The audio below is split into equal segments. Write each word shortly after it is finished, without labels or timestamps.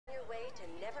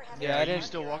Yeah, I you didn't.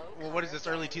 still walk. Well, what is this?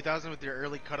 Early 2000 with your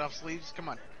early cutoff sleeves? Come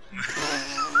on.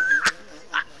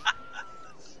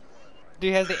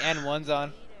 Dude has the N1s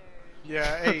on.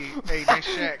 Yeah. Hey, nice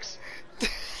shacks.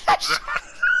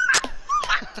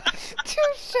 Two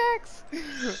shacks.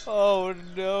 Oh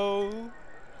no.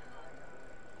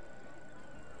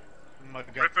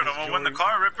 Ripper, I'm gonna win the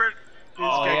car, Ripper. This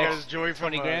Oh, guy yeah, got his joy from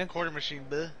 20 a grand? quarter machine,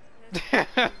 buh.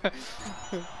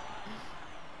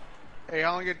 Hey,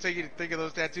 how long did it take you to think of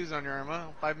those tattoos on your arm, huh?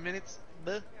 5 minutes,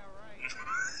 buh?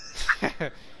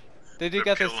 The dude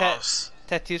got those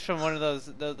tattoos from one of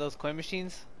those coin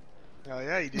machines. Oh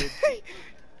yeah, he did.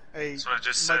 Hey, That's what I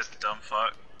just said, dumb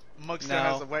fuck. Mug still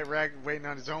has a white rag waiting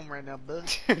on his home right now, buh.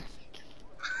 He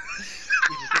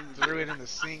just threw it in the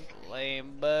sink.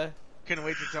 Lame, buh. Couldn't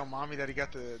wait to tell mommy that he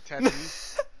got the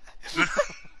tattoos.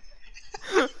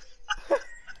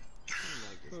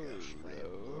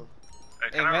 Hey,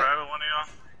 can I ride with one of y'all?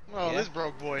 Oh, Yeah. this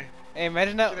broke boy. Hey,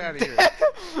 imagine not. Get out of here.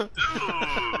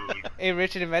 Dude. Hey,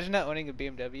 Richard, imagine not owning a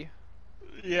BMW.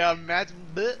 Yeah, imagine,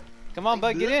 buh. Come on,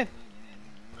 bud, get in.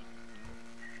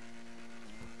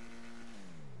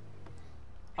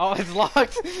 Oh, it's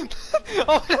locked.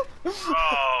 Oh no.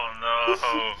 Oh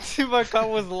no. Dude, my car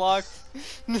was locked.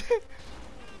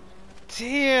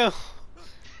 Damn.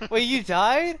 Wait, you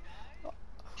died?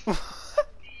 Well,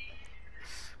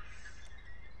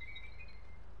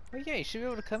 yeah, you should be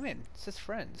able to come in. It says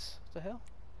friends. What the hell?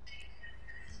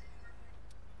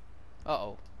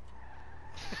 Uh-oh.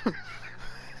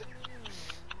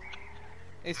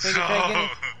 Hey, Spanky, try getting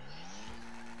it.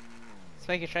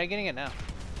 Spanky, try getting it now.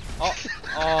 Oh,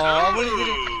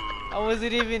 I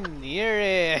wasn't even near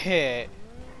it.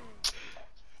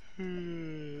 Give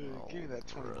me that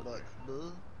 20 bucks,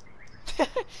 buh.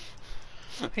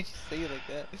 Why'd you say it like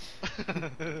that?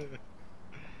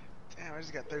 Damn, I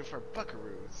just got 34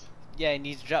 buckaroos. Yeah, and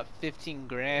he's dropped 15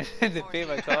 grand to pay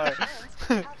my car.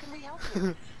 How can we help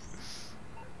you?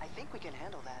 I think we can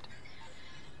handle that.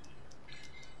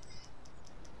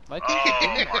 Mikey?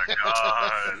 Oh my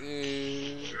god.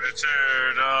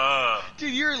 Richard,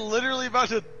 Dude, you're literally about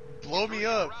to blow me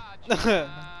up.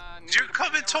 you're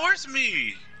coming towards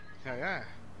me. Yeah, yeah.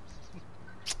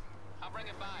 I'll bring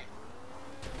it by.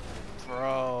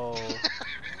 Bro.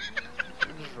 What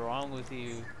is wrong with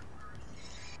you?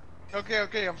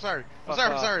 Okay, I'm sorry. I'm Fuck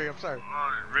sorry. off. Oh,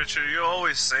 Richard, you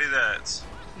always say that.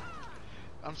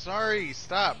 I'm sorry,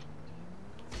 stop.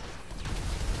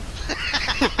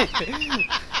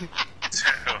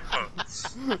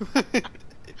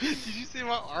 Did you see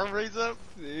my arm raise up?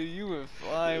 Dude, you were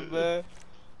flying, bud.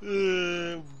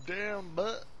 Damn,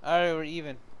 butt. Alright, we're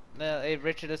even. Now, hey,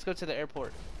 Richard, let's go to the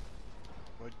airport.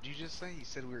 What did you just say? You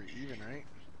said we were even, right?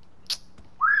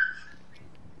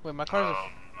 Wait, my car's Oh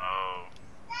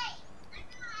no.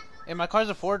 hey, my car's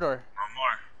a 4-door. One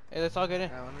more. Hey, let's all get in.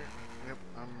 Yeah, let me. Yep,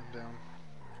 I'm down.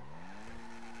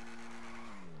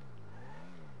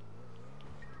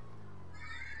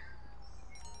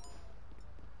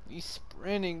 He's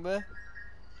sprinting, bud.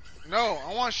 No,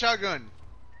 I want a shotgun.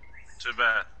 Too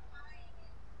bad.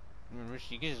 I mean, Rich,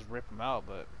 you can just rip him out,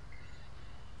 but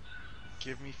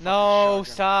Give me. fucking no,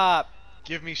 shotgun. stop.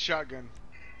 Give me shotgun.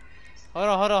 Hold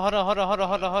on.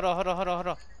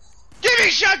 Give me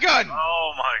shotgun.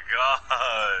 Oh my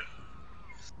god.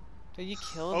 Did you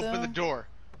kill him? Open the door.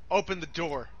 Open the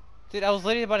door. Dude, I was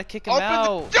literally about to kick him Open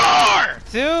out. the door.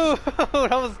 Dude,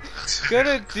 I was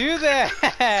gonna do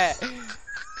that.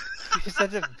 You're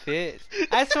such a bitch.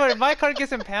 I swear, if my car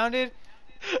gets impounded.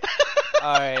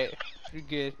 Alright, you're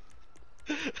good.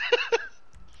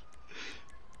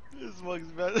 This mug's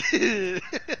bad.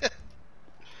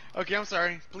 Okay, I'm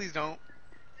sorry. Please don't.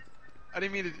 I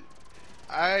didn't mean to.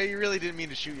 I really didn't mean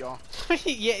to shoot y'all.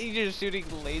 Yeah, you're just shooting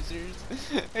lasers.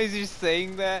 As you're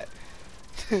saying that.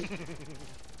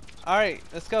 Alright,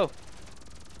 let's go.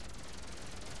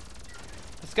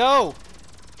 Let's go!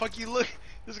 Fuck you! Look,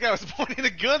 this guy was pointing a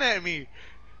gun at me.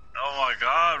 Oh my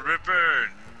god, Ripper.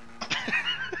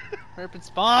 Rip and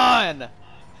spawn!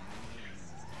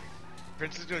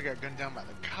 Princess Joy got gunned down by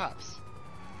the cops.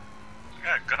 I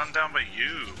got gunned down by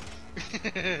you.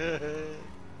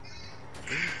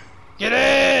 Get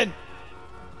in!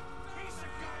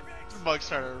 Mug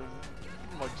started.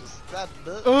 Mug just stabbed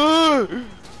it.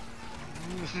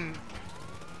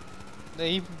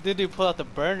 He did pull out the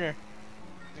burner.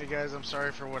 Hey guys, I'm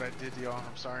sorry for what I did to y'all.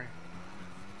 I'm sorry.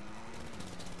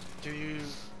 Do you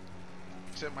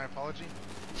accept my apology?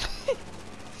 Is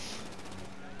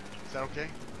that okay?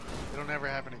 It'll never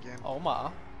happen again. Oh my.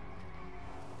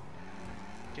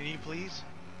 Can you please?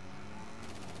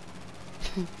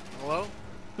 Hello?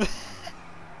 Okay.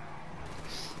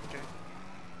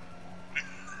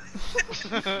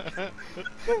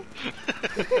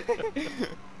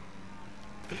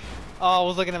 Oh, I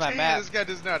was looking at my Damn, map. this guy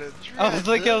does not address.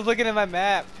 I was looking at my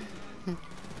map.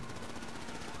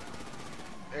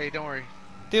 Hey, don't worry.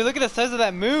 Dude, look at the size of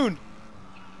that moon.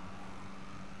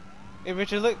 Hey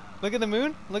Richard, look at the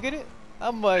moon. Look at it.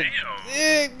 I'm like Damn.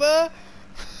 thick, bro.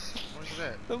 Where's it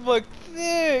at? I'm like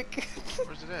thick.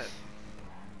 Where's it at?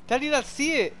 How do you not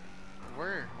see it?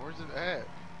 Where? Where's it at?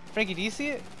 Frankie, do you see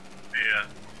it? Yeah.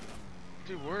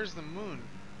 Dude, where's the moon?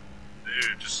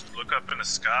 Dude, just look up in the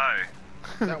sky.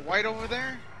 That white over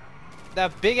there?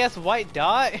 That big ass white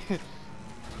dot.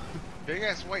 Big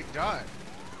ass white dot.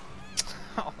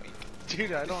 Oh my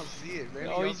Dude, I don't see it, man.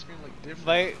 No, Y'all you- screen look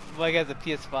different. my guy's a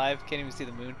PS5. Can't even see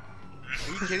the moon.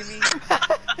 Are you kidding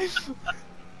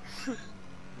me?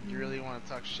 You really want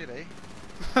to talk shit, eh?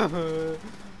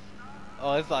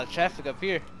 Oh, there's a lot of traffic up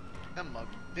here. That mug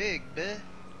big, bitch.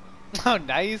 Oh,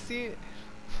 now you see it?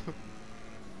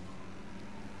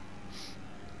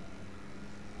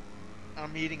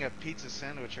 I'm eating a pizza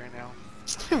sandwich right now.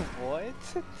 What?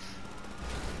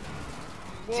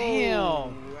 Whoa.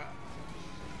 Damn.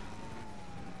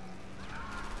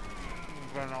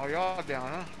 Running all y'all down,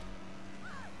 huh?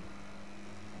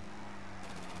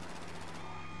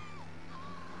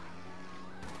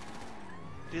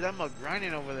 Dude, that mug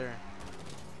grinding over there.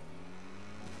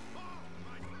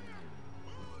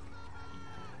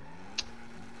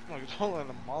 Like, don't let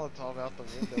a Molotov out the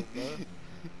window, bro.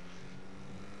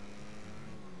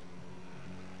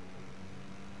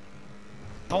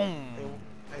 Boom.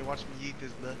 Hey, watch me yeet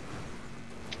this, bro.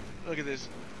 Look at this.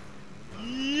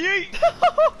 Yeet!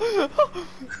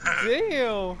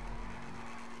 Damn.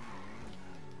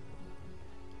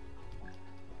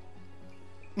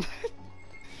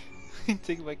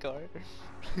 Take my car.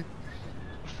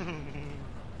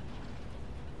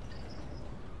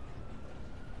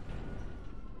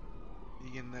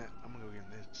 You getting that? I'm gonna go get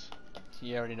this.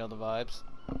 You already know the vibes.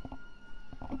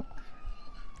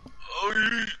 Oh,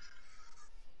 yeah.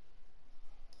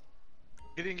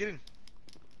 Get in, get in.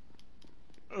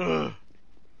 Ugh.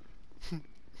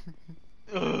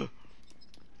 Ugh.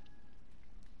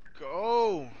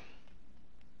 Go.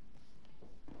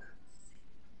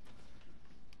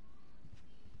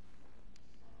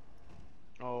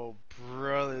 Oh,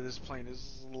 brother, this plane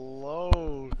is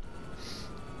slow.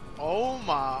 Oh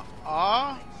my,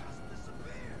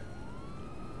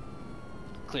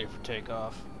 Clear for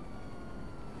takeoff.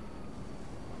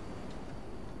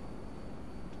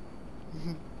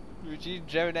 Would you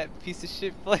driving that piece of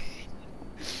shit plane?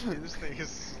 Dude, this thing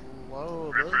is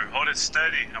slow, Ripper, bro. hold it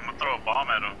steady. I'm gonna throw a bomb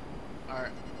at him. Alright,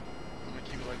 I'm gonna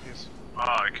keep it like this. Oh,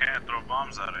 I can't throw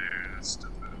bombs out of here. That's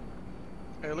stupid.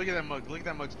 Hey, look at that mug. Look at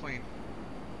that mug's plane.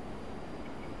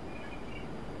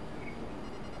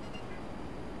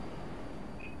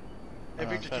 Hey, I'm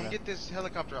Victor, trying can you to- get this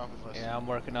helicopter off of us? Yeah, I'm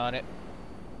working on it.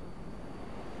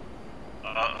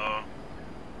 Uh-oh.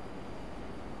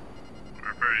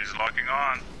 Ripper, he's locking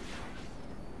on.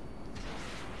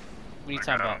 What are you I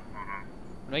talking got about? him. Hold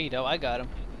on. No, you don't. I got him.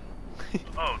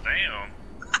 Oh, damn.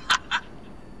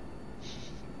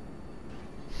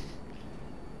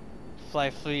 Fly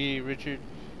free, Richard.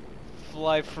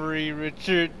 Fly free,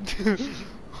 Richard.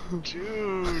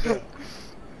 Dude.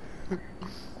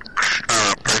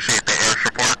 Appreciate the air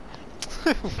support.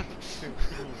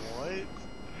 What?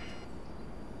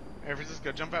 Hey,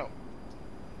 Francisco, jump out.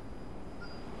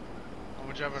 I'm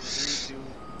gonna jump out in 3, 2.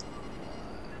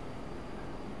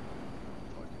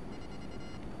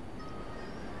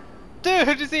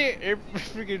 Dude, just see air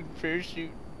freaking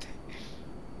parachute.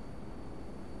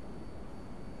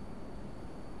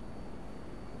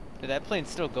 Dude, that plane's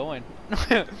still going.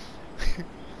 Dude.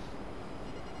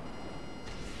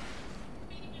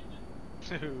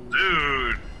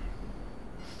 Dude.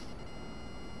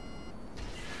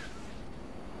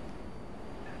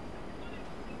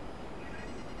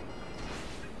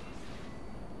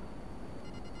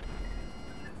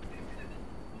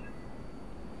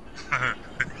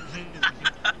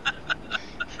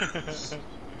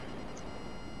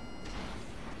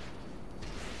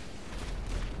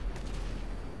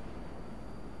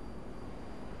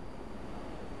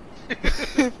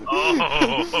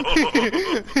 Oh.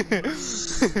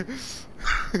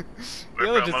 Ripper,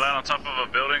 Y'all are I'm just, gonna land on top of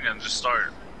a building and just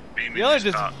start beaming y'all are these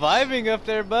just cops. vibing up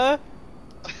there, bud.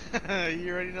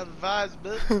 You already know the vibes,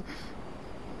 bud.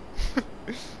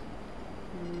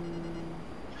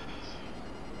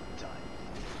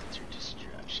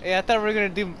 Hey, I thought we were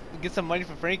gonna get some money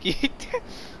for Frankie.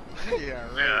 Yeah,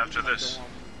 right. Yeah, after You might this.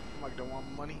 don't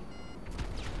want money.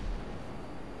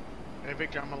 Hey,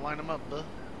 Victor, I'm gonna line them up, bud.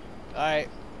 Alright.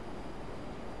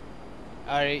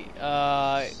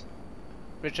 Alright,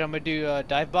 Rich, I'm gonna do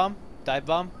dive bomb. Dive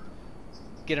bomb.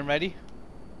 Get him ready.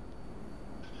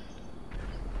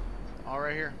 All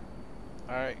right here.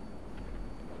 Alright.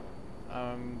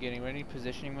 I'm getting ready,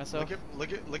 positioning myself.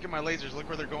 Look at my lasers. Look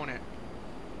where they're going at.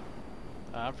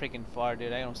 I'm freaking far,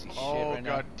 dude. I don't see shit Oh right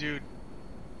god, now. dude.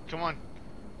 Come on.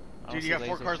 I don't Dude, see you got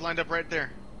 4 lasers. cars lined up right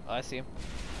there. Oh, I see him.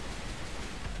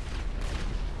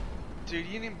 Dude,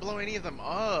 you didn't blow any of them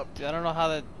up. Dude, I don't know how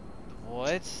that...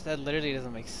 What? That literally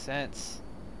doesn't make sense.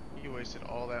 You wasted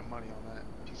all that money on that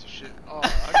piece of shit. Oh,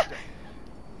 I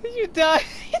could... You died!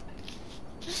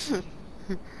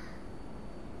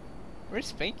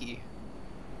 Where's Spanky?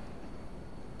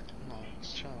 No,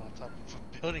 he's trying on top of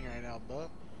a building right now, bub.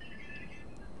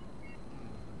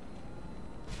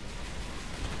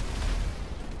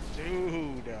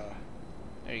 Dude,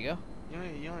 There you go. you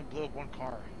only blew up 1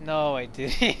 car. No, I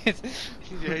didn't.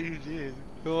 Yeah, you did.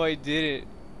 No, I didn't.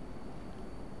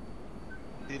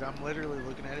 Dude, I'm literally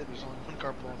looking at it. There's only 1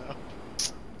 car blown up.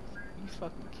 You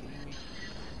fucking kidding me?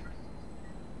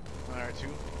 Alright, 2.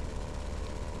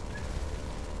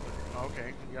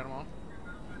 Okay, you got them all.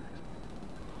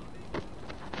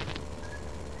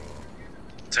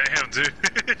 Damn, dude.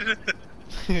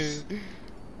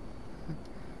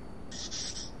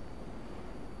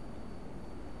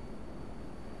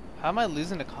 How am I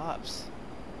losing to cops?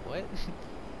 What?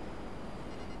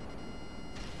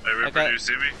 Hey, Ripper, got- do you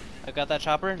see me? I got that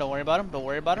chopper. Don't worry about him. Don't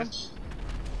worry about him.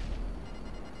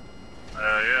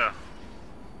 Yeah.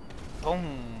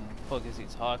 Boom. Fuck is he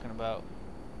talking about?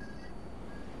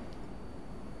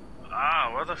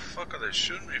 Ah, where the fuck are they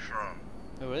shooting me from?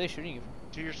 Wait, where are they shooting you from?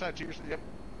 To your side, yep.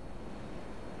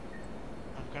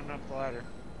 I'm coming up the ladder.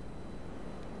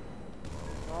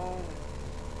 Oh.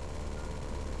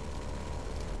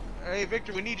 Hey,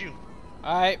 Victor, we need you.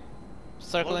 Alright. Blow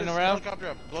Circling this around. helicopter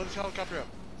up. Blow this helicopter up.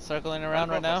 Circling around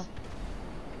right now. above us.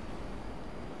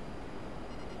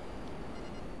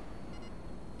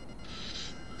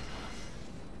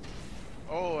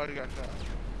 Oh, I got that.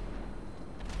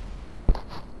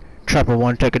 Chopper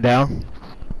 1, take it down.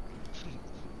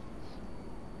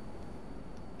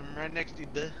 I'm right next to you,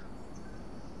 duh.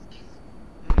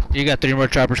 You got 3 more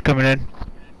choppers coming in.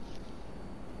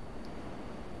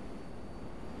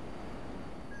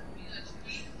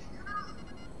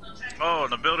 Oh,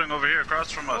 in the building over here across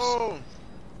from us. Oh!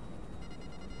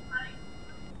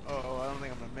 Oh, I don't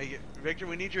think I'm gonna make it. Victor,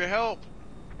 we need your help.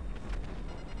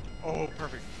 Oh,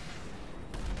 perfect.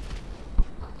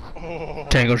 Oh.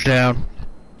 Tango's down.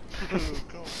 Come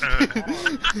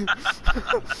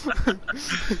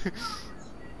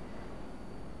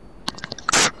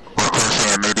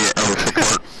Immediate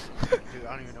support. Dude, I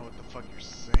don't even know what the fuck you're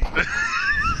saying.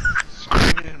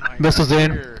 Screaming in my Missiles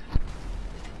in. ear.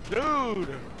 Dude!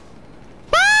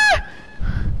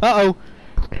 Uh-oh.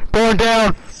 Going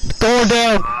down. Going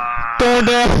down. Going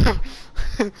down.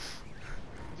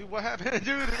 Dude, what happened,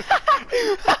 dude?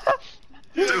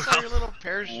 Dude, I saw your little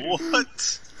parachute.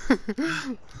 What?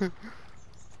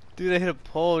 Dude, I hit a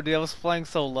pole. Dude, I was flying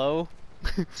so low.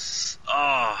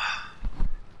 Oh.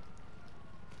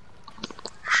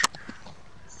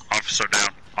 Officer down.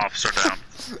 Officer down.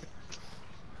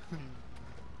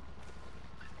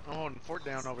 I'm holding fort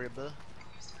down over here, bud.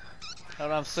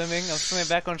 Hold on, I'm swimming. I'm swimming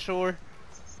back on shore.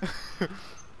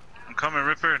 I'm coming,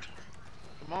 Ripper.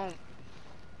 Come on.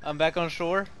 I'm back on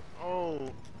shore. Oh.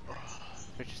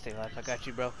 Richard, stay alive. I got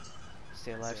you, bro.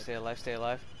 Stay alive, stay alive, stay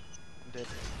alive. I'm dead.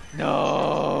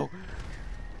 No!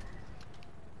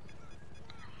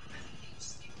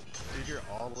 Dude, you're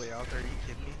all the way out there. Are you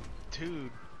kidding me?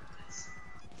 Dude.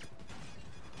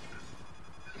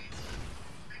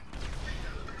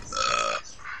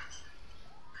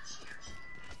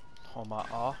 Oh my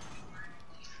aw.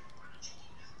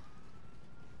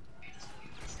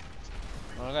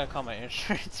 Oh, I gotta call my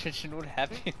insurance. Richard, what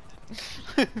happened?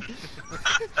 Did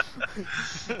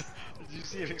you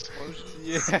see an explosion?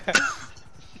 Yeah.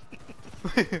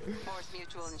 Force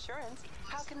Mutual Insurance.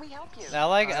 How can we help you? I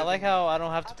like how I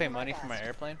don't have to pay money for my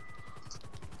airplane.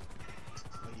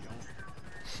 No, you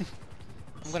don't.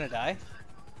 I'm gonna die.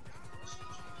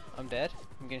 I'm dead.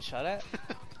 I'm getting shot at.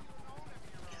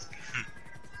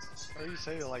 Why do you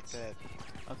say it like that?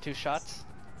 I'm 2 shots.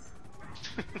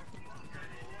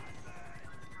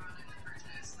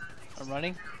 I'm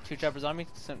running. 2 choppers on me.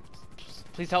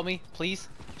 Please help me, please.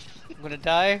 I'm gonna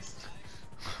die.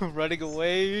 I'm running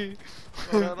away.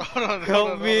 Hold on,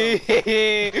 Help me!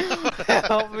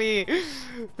 Help me!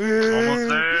 Almost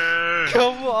there.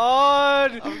 Come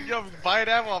on! I'm bite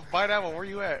ammo, bite ammo. Where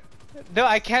you at? No,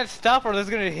 I can't stop or it's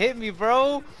gonna hit me,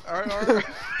 bro. Alright. Run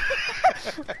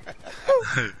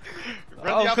the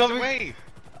I'm opposite coming. way.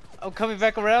 I'm coming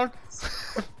back around.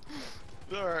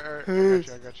 Alright,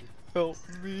 I got you. Help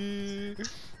me.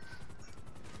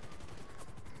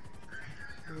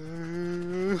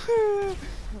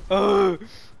 Oh.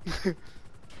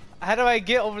 How do I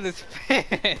get over this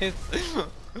fence?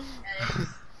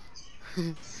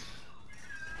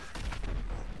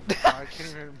 I can't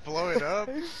even blow it up.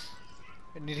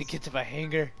 I need to get to my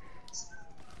hangar.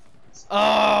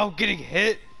 Oh, I'm getting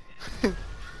hit.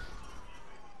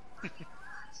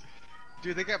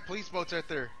 Dude, they got police boats right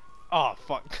there. Oh,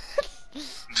 fuck.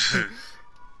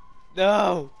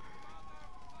 No.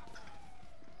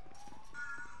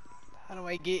 How do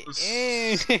I get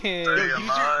in? Yo,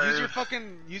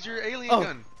 use your alien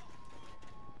gun.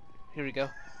 Here we go.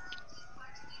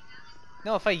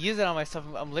 No, if I use it on myself,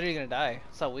 I'm literally gonna die.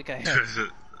 That's how weak I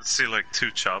am. See like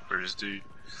 2 choppers, dude.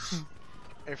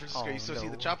 Hey, Francisco, you still see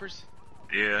the choppers?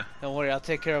 Yeah. Don't worry, I'll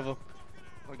take care of them.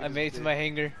 Look I at made it this to bitch. my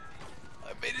hangar.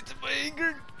 I made it to my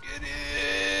hangar. Get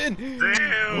in.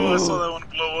 Damn, I saw that one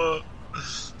blow up.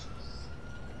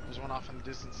 There's one off in the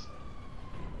distance.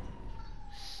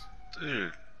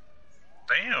 Dude.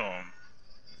 Damn.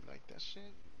 You like that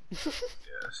shit?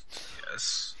 Yes.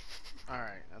 Yes.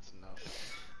 Alright, that's enough.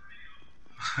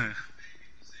 I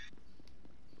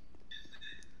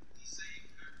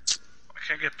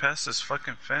can't get past this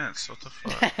fucking fence. What the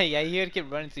fuck? Yeah, you had to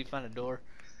keep running till you find a door.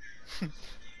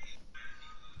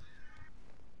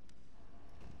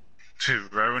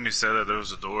 Dude, right when you said that, there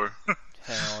was a door.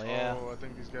 Hell yeah. Oh, I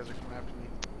think these guys are coming after me.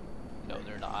 No,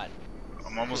 they're not.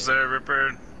 I'm almost there,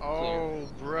 Ripper. Oh,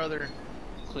 brother.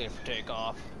 Clear for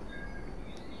takeoff.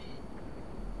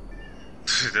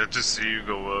 Dude, I just see you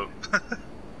go up.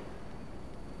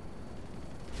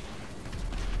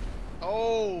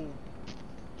 Oh,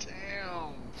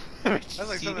 damn. That's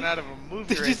like something out of a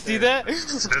movie. Did right you see there.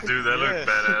 that? Dude, that looked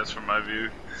badass from my view.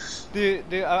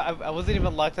 Dude, I wasn't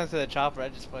even locked onto the chopper. I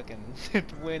just fucking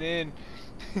went in.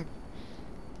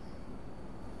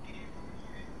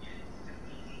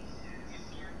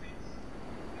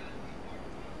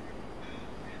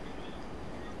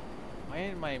 Why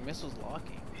aren't my missiles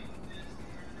locking?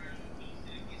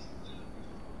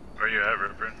 Where you at,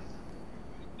 Ripper?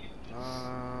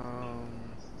 Um,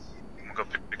 I'm gonna go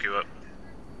pick you up.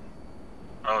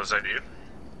 Oh, is that you?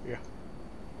 yeah.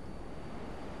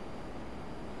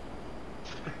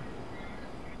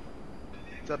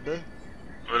 What's up, dude?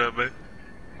 What up, babe?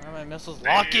 Why are my missiles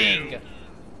Damn. locking?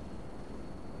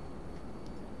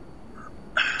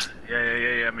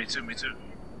 Yeah, me too.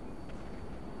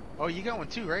 Oh, you got one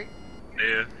too, right?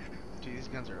 Yeah. Dude, these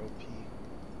guns are OP.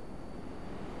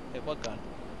 Hey, what gun?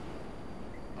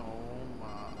 Oh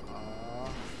my.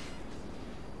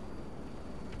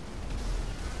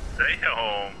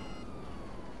 Damn.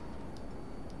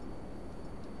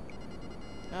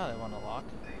 Oh, they want to lock.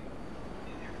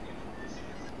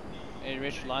 Hey,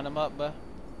 Richard, line them up, buh.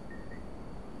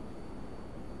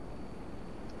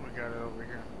 We got it over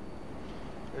here.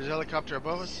 There's a helicopter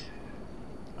above us.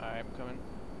 Alright, I'm coming.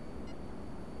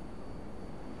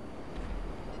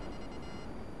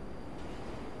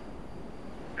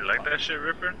 You like that shit,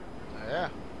 Ripper? Yeah.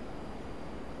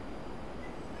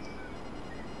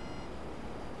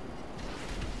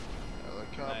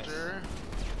 Helicopter.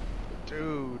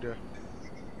 Dude.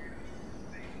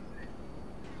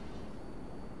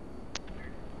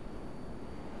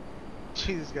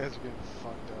 Gee, these guys are getting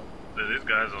fucked up. Dude, these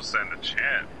guys will stand a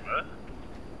chance, huh?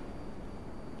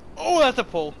 Oh, that's a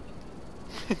pole.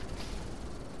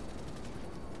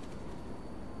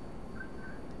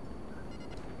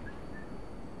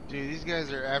 Dude, these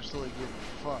guys are absolutely getting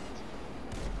fucked.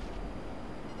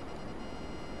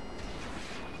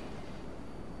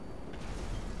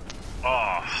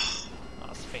 Oh.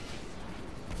 Oh, spanky.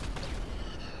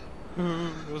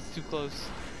 It was too close.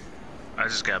 I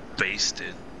just got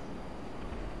basted.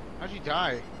 How'd you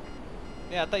die?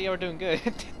 Yeah, I thought you were doing good.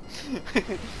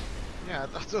 Yeah, I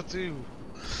thought so too.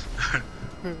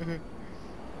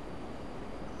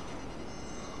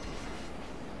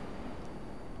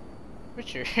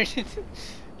 Richard. Kinda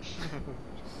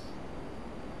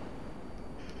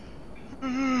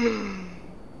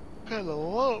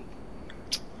low.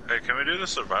 Hey, can we do the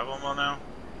survival mode now?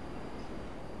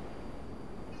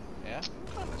 Yeah?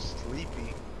 I'm kinda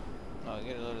sleepy. Oh,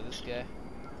 get a load of this guy.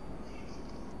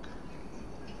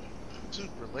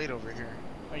 Super late over here.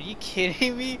 Are you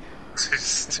kidding me?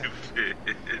 Stupid.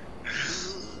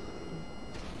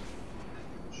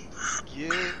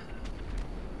 Get.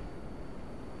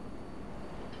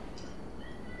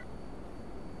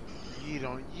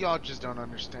 Y'all just don't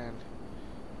understand.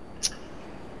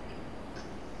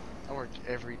 I work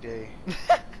every day.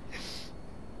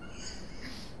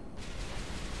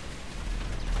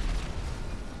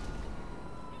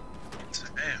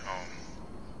 Hey, home.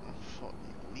 Fuck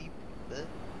you, leap, buh.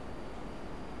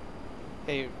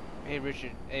 Hey,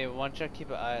 Richard. Hey, why don't you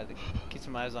keep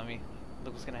some eyes on me?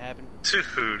 Look what's gonna happen. Dude.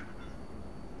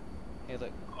 Hey,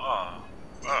 look. Oh.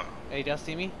 Oh. Hey, y'all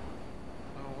see me?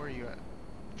 Oh, where are you at?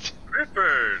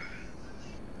 Ripper.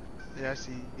 Yeah, I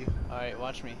see you. All right,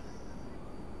 watch me.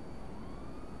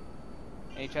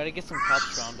 Hey, try to get some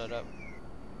cops rounded up.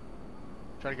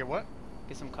 Try to get what?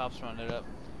 Get some cops rounded up.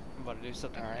 I'm about to do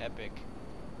something Alright. epic.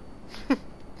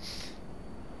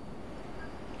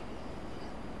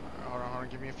 Hold on,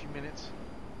 give me a few minutes.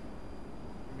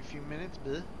 Give me a few minutes,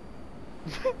 buh.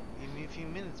 Give me a few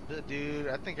minutes, buh. Dude,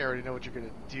 I think I already know what you're gonna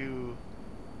do.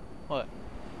 What?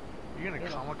 You're gonna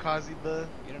Yeah. kamikaze, buh.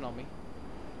 You don't know me.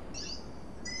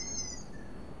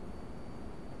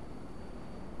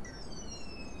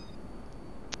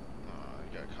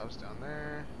 You got cops down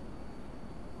there.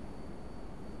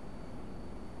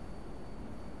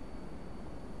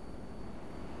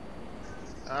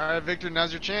 Alright, Victor,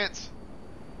 now's your chance.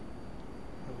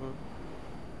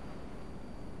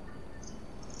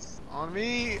 On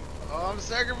me. Oh, I'm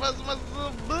sacrificing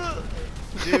myself, buh.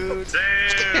 Dude.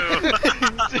 Damn.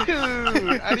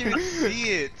 Dude, I didn't even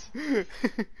see it.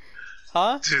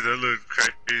 Huh? Dude, that looked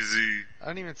crazy. I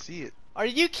didn't even see it. Are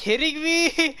you kidding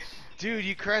me? Dude,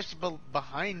 you crashed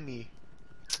behind me.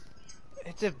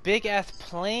 It's a big ass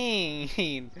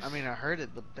plane. I mean, I heard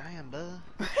it, but damn, buh.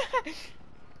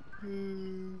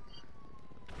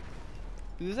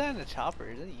 Who's that in a chopper?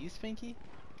 Is that you, Spanky?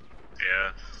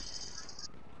 Yeah.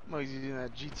 I'm always using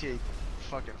that GTA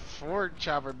fucking Ford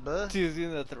chopper, buh. Dude's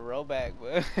doing the throwback,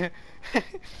 but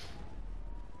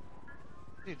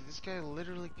Dude, this guy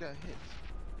literally got hit.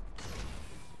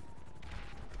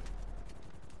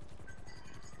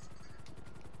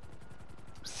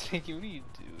 Spanky, what are you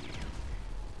doing?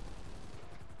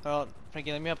 Oh,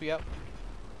 Frankie, let me help you out.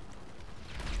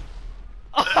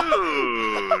 I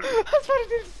was about to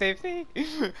do the same thing. I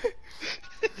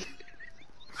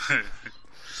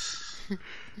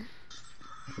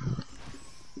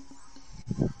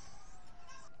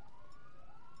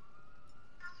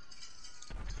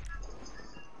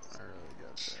really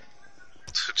got that.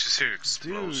 Just hear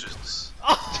explosions.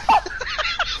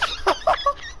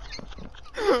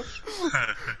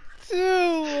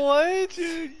 Dude, what?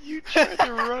 Dude, you tried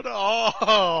to run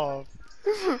off.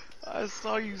 I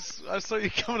saw you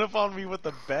coming up on me with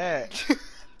the bat.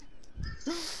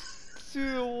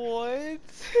 Dude, what?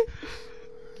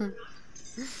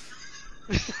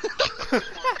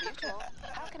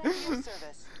 How can I be of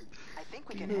service? I think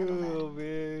we can handle that. Oh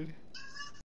man.